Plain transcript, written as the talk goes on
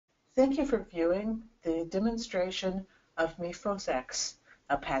Thank you for viewing the demonstration of Mifos X,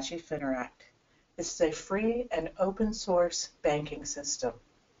 Apache Fineract. This is a free and open source banking system.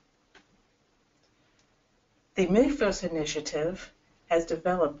 The Mifos Initiative has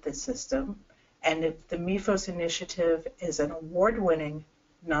developed this system, and the Mifos Initiative is an award-winning,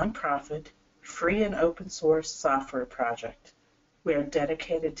 nonprofit, free and open source software project. We are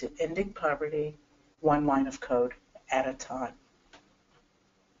dedicated to ending poverty, one line of code at a time.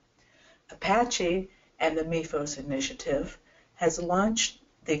 Apache and the Mifos Initiative has launched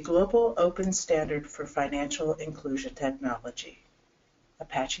the Global Open Standard for Financial Inclusion Technology,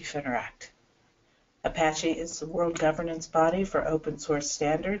 Apache Fineract. Apache is the world governance body for open source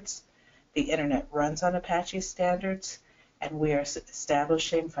standards. The Internet runs on Apache standards, and we are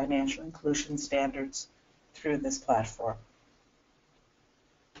establishing financial inclusion standards through this platform.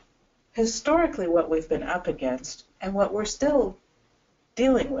 Historically, what we've been up against, and what we're still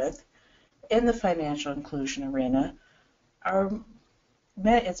dealing with in the financial inclusion arena,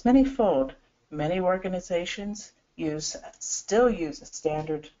 it's manyfold. Many organizations still use a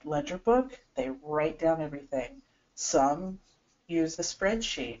standard ledger book. They write down everything. Some use a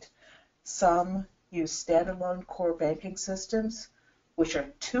spreadsheet. Some use standalone core banking systems, which are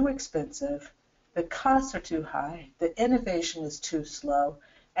too expensive. The costs are too high. The innovation is too slow,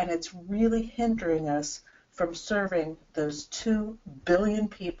 and it's really hindering us from serving those 2 billion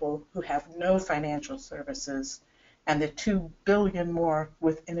people who have no financial services and the 2 billion more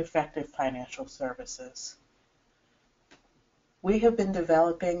with ineffective financial services. We have been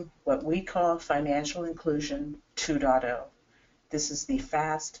developing what we call Financial Inclusion 2.0. This is the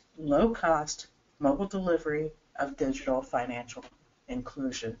fast, low-cost mobile delivery of digital financial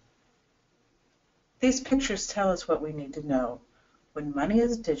inclusion. These pictures tell us what we need to know. When money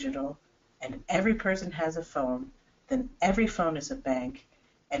is digital and every person has a phone, then every phone is a bank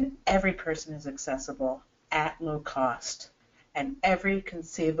and every person is accessible at low cost. And every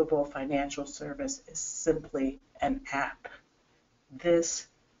conceivable financial service is simply an app. This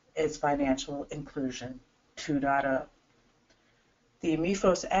is Financial Inclusion 2.0. The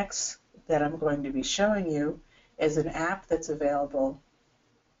Mifos X that I'm going to be showing you is an app that's available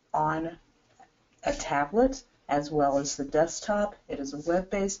on a tablet as well as the desktop. It is a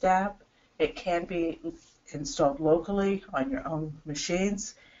web-based app. It can be installed locally on your own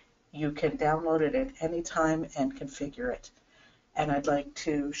machines. You can download it at any time and configure it. And I'd like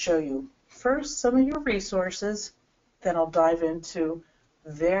to show you first some of your resources, then I'll dive into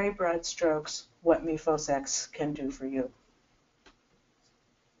very broad strokes what Mifos X can do for you.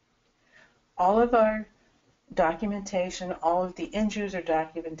 All of our documentation, all of the end-user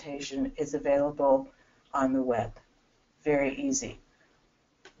documentation is available on the web. Very easy.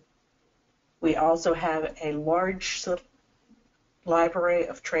 We also have a large library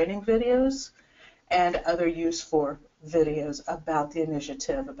of training videos and other useful videos about the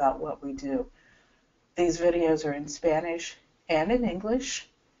initiative, about what we do. These videos are in Spanish and in English,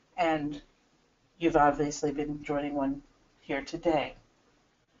 and you've obviously been joining one here today.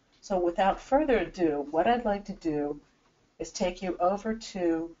 So without further ado, what I'd like to do is take you over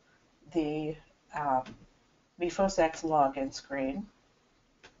to the Mifos X login screen.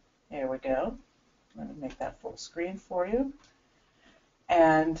 Here we go. I'm going to make that full screen for you.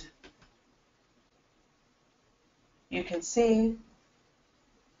 And you can see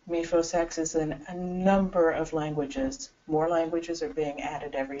Mifos X is in a number of languages. More languages are being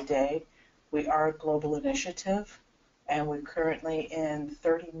added every day. We are a global initiative, and we're currently in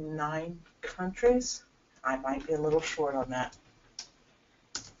 39 countries. I might be a little short on that.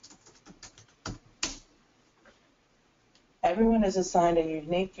 Everyone is assigned a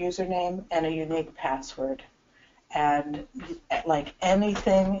unique username and a unique password. And like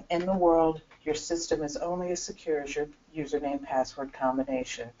anything in the world, your system is only as secure as your username password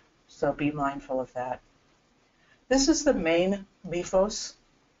combination. So be mindful of that. This is the main Mifos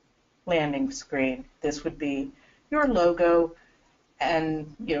landing screen. This would be your logo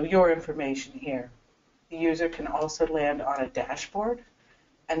and your information here. The user can also land on a dashboard,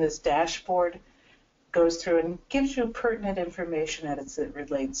 and this dashboard goes through and gives you pertinent information as it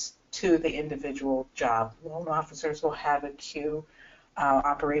relates to the individual job. Loan officers will have a queue,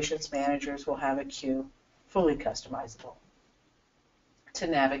 operations managers will have a queue, fully customizable. To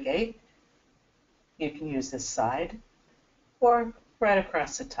navigate, you can use this side or right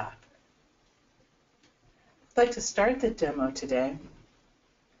across the top. I'd like to start the demo today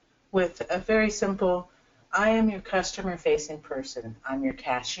with a very simple, I am your customer-facing person. I'm your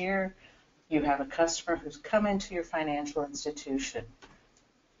cashier. You have a customer who's come into your financial institution.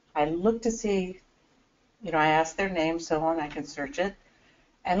 I look to see, I ask their name so on, I can search it,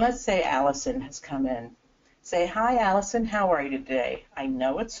 And let's say Allison has come in. Say, hi, Allison, how are you today? I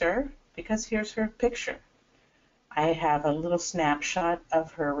know it's her because here's her picture. I have a little snapshot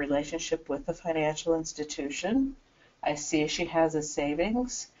of her relationship with the financial institution. I see she has a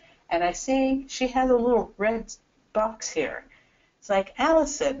savings, and I see she has a little red box here. It's like,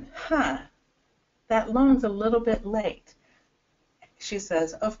 Allison, that loan's a little bit late. She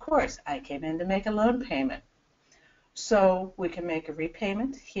says, of course, I came in to make a loan payment. So we can make a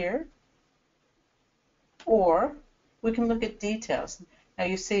repayment here, or we can look at details. Now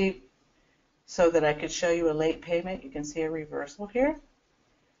you see, so that I could show you a late payment, you can see a reversal here.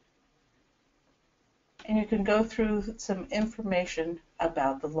 And you can go through some information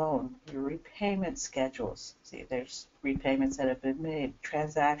about the loan, your repayment schedules. See, there's repayments that have been made,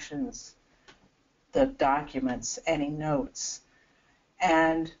 transactions, the documents, any notes.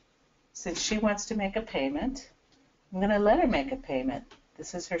 And since she wants to make a payment, I'm going to let her make a payment.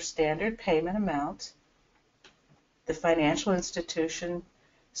 This is her standard payment amount. The financial institution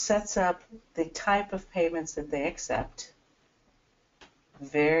sets up the type of payments that they accept.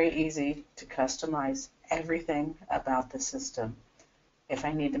 Very easy to customize everything about the system. If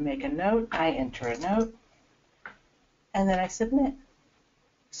I need to make a note, I enter a note, and then I submit.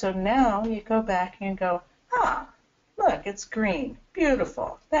 So now you go back and go, look, it's green.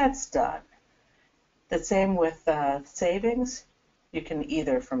 Beautiful. That's done. The same with savings. You can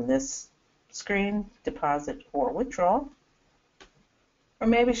either from this screen deposit or withdraw. Or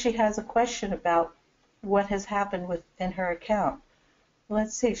maybe she has a question about what has happened within her account.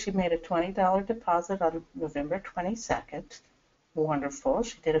 Let's see, she made a $20 deposit on November 22nd. Wonderful.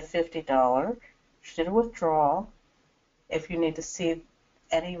 She did a $50. She did a withdrawal. If you need to see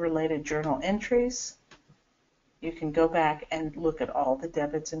any related journal entries, you can go back and look at all the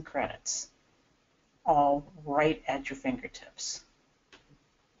debits and credits, all right at your fingertips.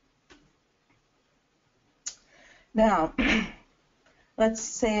 Now, let's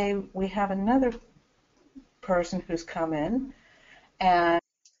say we have another person who's come in, and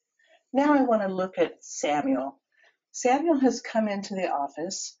now I want to look at Samuel. Samuel has come into the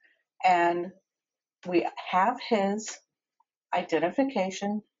office, and we have his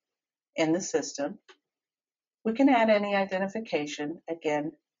identification in the system. We can add any identification.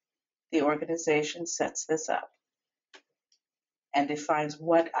 Again, the organization sets this up and defines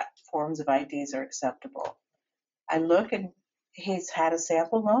what forms of IDs are acceptable. I look, and he's had a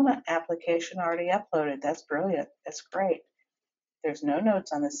sample loan application already uploaded. That's brilliant. That's great. There's no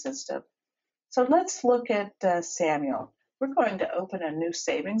notes on the system. So let's look at Samuel. We're going to open a new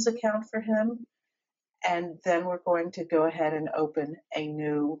savings account for him, and then we're going to go ahead and open a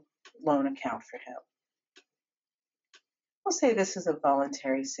new loan account for him. We'll say this is a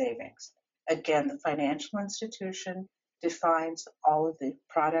voluntary savings. Again, the financial institution defines all of the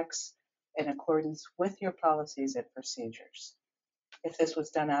products in accordance with your policies and procedures. If this was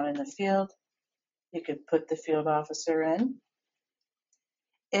done out in the field, you could put the field officer in.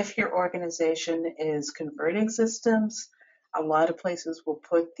 If your organization is converting systems, a lot of places will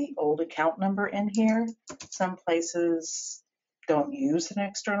put the old account number in here. Some places don't use an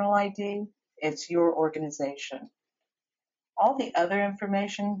external ID. It's your organization. All the other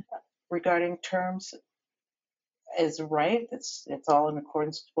information regarding terms is right. It's all in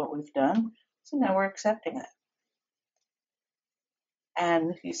accordance with what we've done. So now we're accepting it.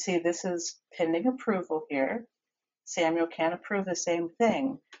 And you see this is pending approval here. Samuel can approve the same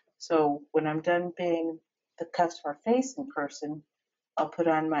thing. So when I'm done being the customer-facing person, I'll put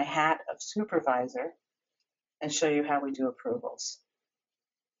on my hat of supervisor and show you how we do approvals.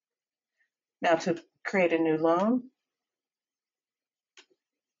 Now to create a new loan,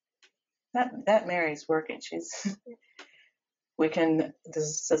 that Mary's working. This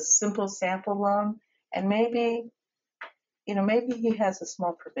is a simple sample loan, and maybe he has a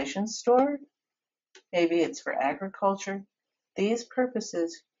small provision store. Maybe it's for agriculture. These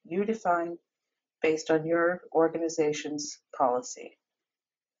purposes you define based on your organization's policy.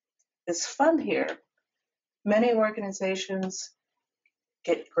 This fund here, many organizations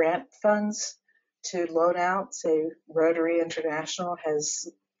get grant funds to loan out. Say Rotary International has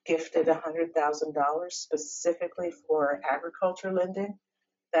gifted $100,000 specifically for agriculture lending.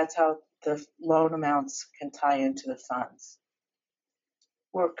 That's how the loan amounts can tie into the funds.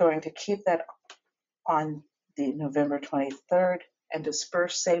 We're going to keep that on the November 23rd and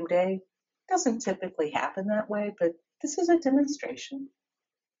disperse same day. Doesn't typically happen that way, but this is a demonstration.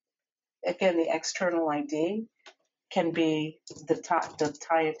 Again, the external ID can be to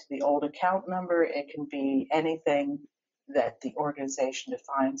tie it to the old account number. It can be anything that the organization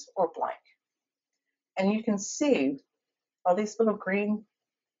defines or blank. And you can see all these little green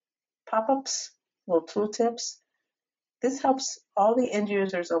pop-ups, little tooltips. This helps all the end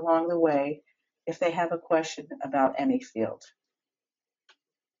users along the way if they have a question about any field.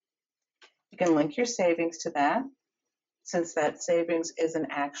 You can link your savings to that. Since that savings isn't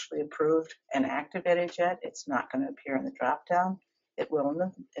actually approved and activated yet, it's not going to appear in the dropdown. It will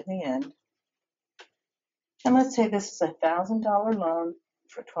in the end. And let's say this is a $1,000 loan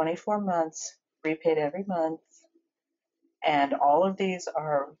for 24 months, repaid every month. And all of these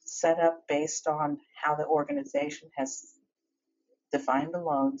are set up based on how the organization has defined the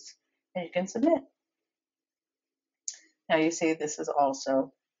loans, and you can submit. Now you see this is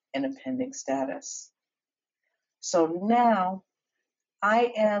also in a pending status. So now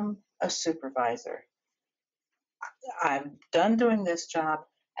I am a supervisor. I'm done doing this job,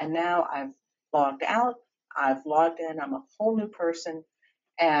 and now I've logged out, I've logged in, I'm a whole new person,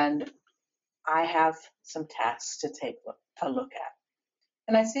 and I have some tasks to take a look at.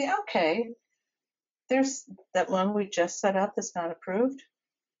 And I see, okay, there's that loan we just set up that's not approved.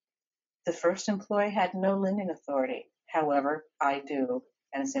 The first employee had no lending authority. However, I do,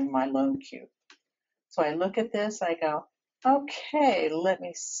 and it's in my loan queue. So I look at this, I go, okay, let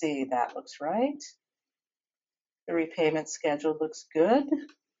me see, that looks right. The repayment schedule looks good.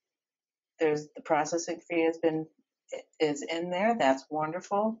 There's the processing fee is in there, that's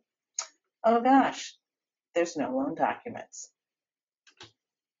wonderful. Oh gosh, there's no loan documents.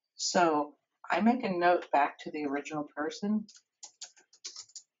 So I make a note back to the original person.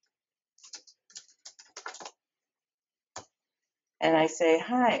 And I say,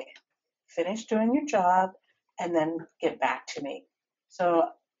 hi, finish doing your job and then get back to me. So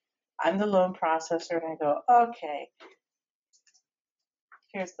I'm the loan processor and I go, okay,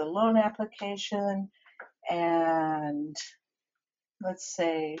 here's the loan application, and let's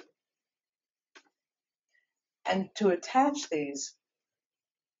say, and to attach these,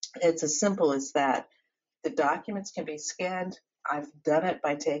 it's as simple as that. The documents can be scanned. I've done it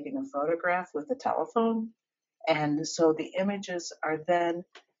by taking a photograph with a telephone, and so the images are then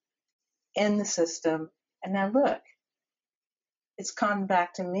in the system. And now look, it's come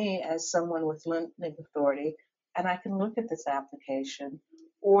back to me as someone with lending authority, and I can look at this application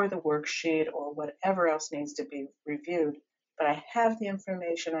or the worksheet or whatever else needs to be reviewed, but I have the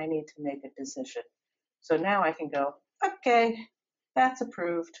information I need to make a decision. So now I can go, okay, that's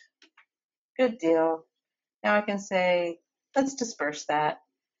approved, good deal. Now I can say, let's disperse that,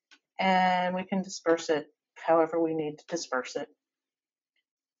 and we can disperse it however we need to disperse it.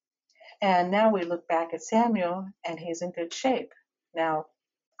 And now we look back at Samuel, and he's in good shape. Now,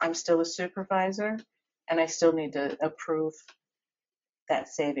 I'm still a supervisor, and I still need to approve that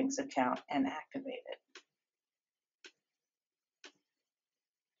savings account and activate it.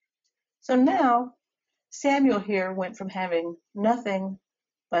 So now, Samuel here went from having nothing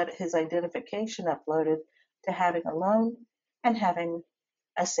but his identification uploaded to having a loan and having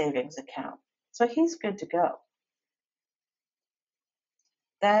a savings account. So he's good to go.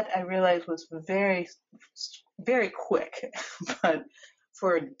 That I realized was very, very quick, but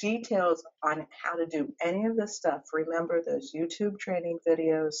for details on how to do any of this stuff, remember those YouTube training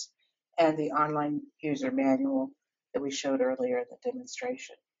videos and the online user manual that we showed earlier in the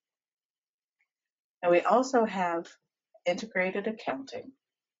demonstration. Now we also have integrated accounting.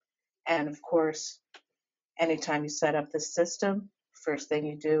 And of course, anytime you set up the system, first thing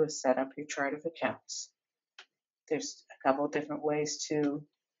you do is set up your chart of accounts. There's a couple of different ways to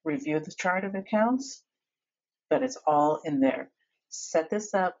review the chart of accounts, but it's all in there. Set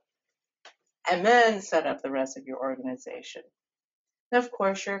this up and then set up the rest of your organization. And of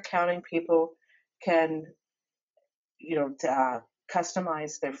course, your accounting people can,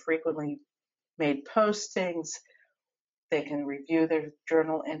 customize their frequently made postings. They can review their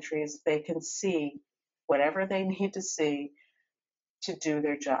journal entries. They can see whatever they need to see to do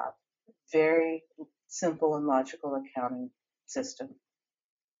their job. Very simple and logical accounting system.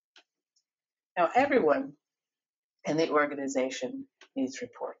 Now, everyone in the organization needs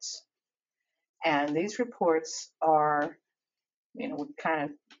reports. And these reports are, we kind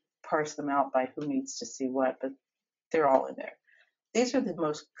of parse them out by who needs to see what, but they're all in there. These are the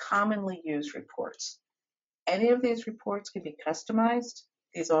most commonly used reports. Any of these reports can be customized.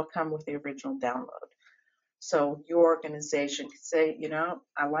 These all come with the original download. So your organization can say,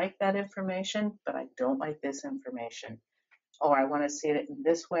 I like that information, but I don't like this information. Or I want to see it in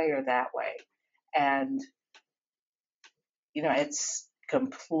this way or that way. And, it's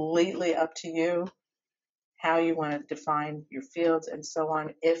completely up to you how you want to define your fields and so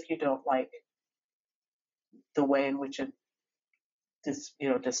on if you don't like the way in which it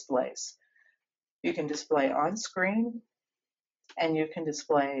displays. You can display on screen, and you can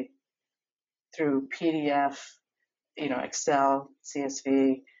display through PDF, Excel,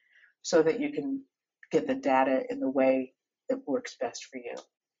 CSV, so that you can get the data in the way that works best for you.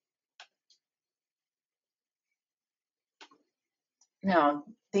 Now,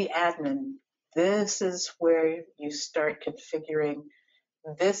 the admin, this is where you start configuring.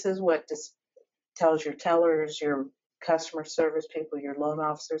 This is what tells your tellers, your customer service people, your loan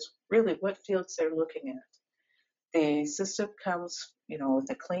officers, really what fields they're looking at. The system comes,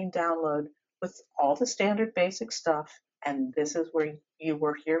 with a clean download with all the standard basic stuff, and this is where you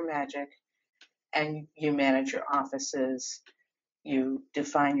work your magic and you manage your offices, you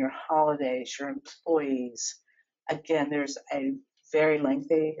define your holidays, your employees. Again, there's a very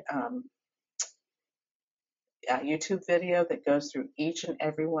lengthy YouTube video that goes through each and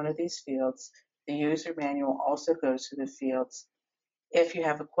every one of these fields. The user manual also goes through the fields. If you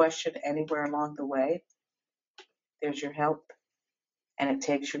have a question anywhere along the way, there's your help, and it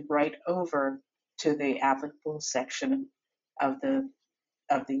takes you right over to the applicable section of the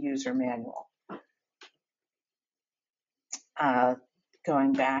user manual.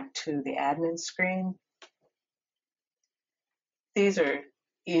 Going back to the admin screen, these are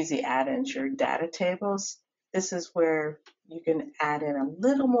easy add-ins, your data tables. This is where you can add in a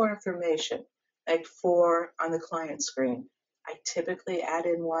little more information, like on the client screen. I typically add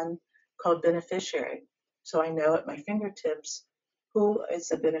in one called beneficiary, so I know at my fingertips who is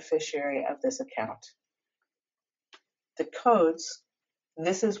the beneficiary of this account. The codes,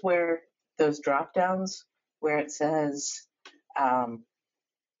 this is where those drop downs, where it says,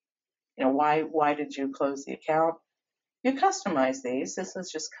 why did you close the account? You customize these. This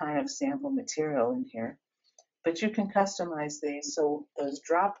is just kind of sample material in here, but you can customize these so those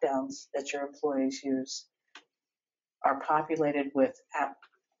drop downs that your employees use are populated with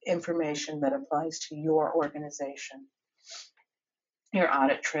information that applies to your organization. Your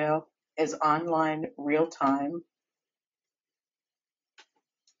audit trail is online, real time,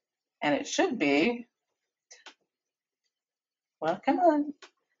 and it should be, well, come on.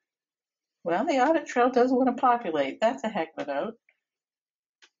 Well, the audit trail doesn't want to populate. That's a heck of a note.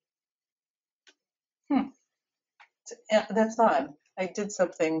 That's odd. I did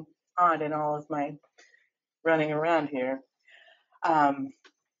something odd in all of my running around here. The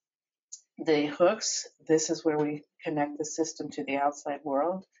hooks, this is where we connect the system to the outside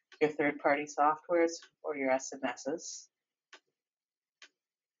world, your third-party softwares or your SMSs,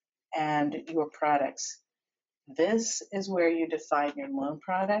 and your products. This is where you define your loan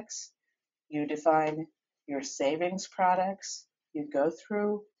products, you define your savings products, you go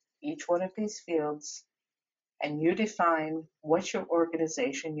through each one of these fields, and you define what your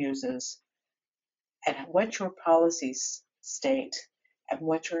organization uses and what your policies state and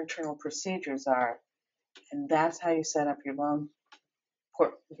what your internal procedures are. And that's how you set up your loan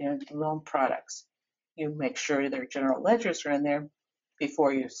products. You make sure their general ledgers are in there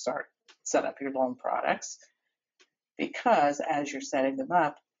before you set up your loan products, because as you're setting them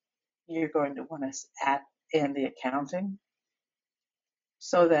up, you're going to want to add in the accounting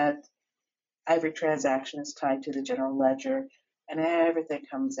so that every transaction is tied to the general ledger and everything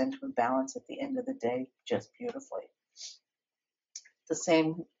comes into a balance at the end of the day just beautifully. The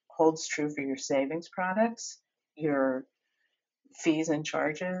same holds true for your savings products, your fees and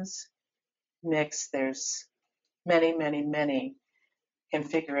charges mix. There's many, many, many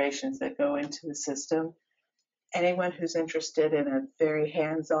configurations that go into the system. Anyone who's interested in a very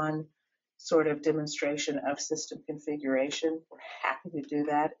hands-on sort of demonstration of system configuration, we're happy to do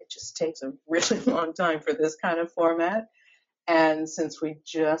that. It just takes a really long time for this kind of format. And since we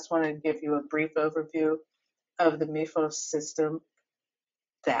just want to give you a brief overview of the Mifos system,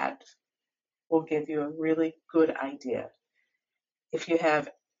 that will give you a really good idea. If you have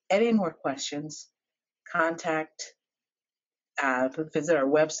any more questions, visit our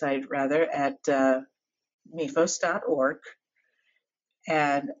website at mifos.org.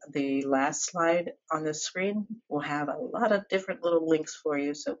 And the last slide on the screen will have a lot of different little links for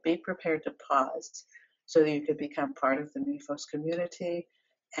you, so be prepared to pause so that you can become part of the Mifos community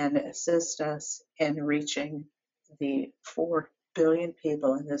and assist us in reaching the 4 billion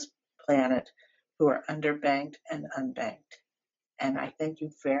people on this planet who are underbanked and unbanked. And I thank you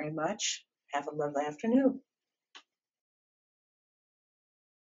very much. Have a lovely afternoon.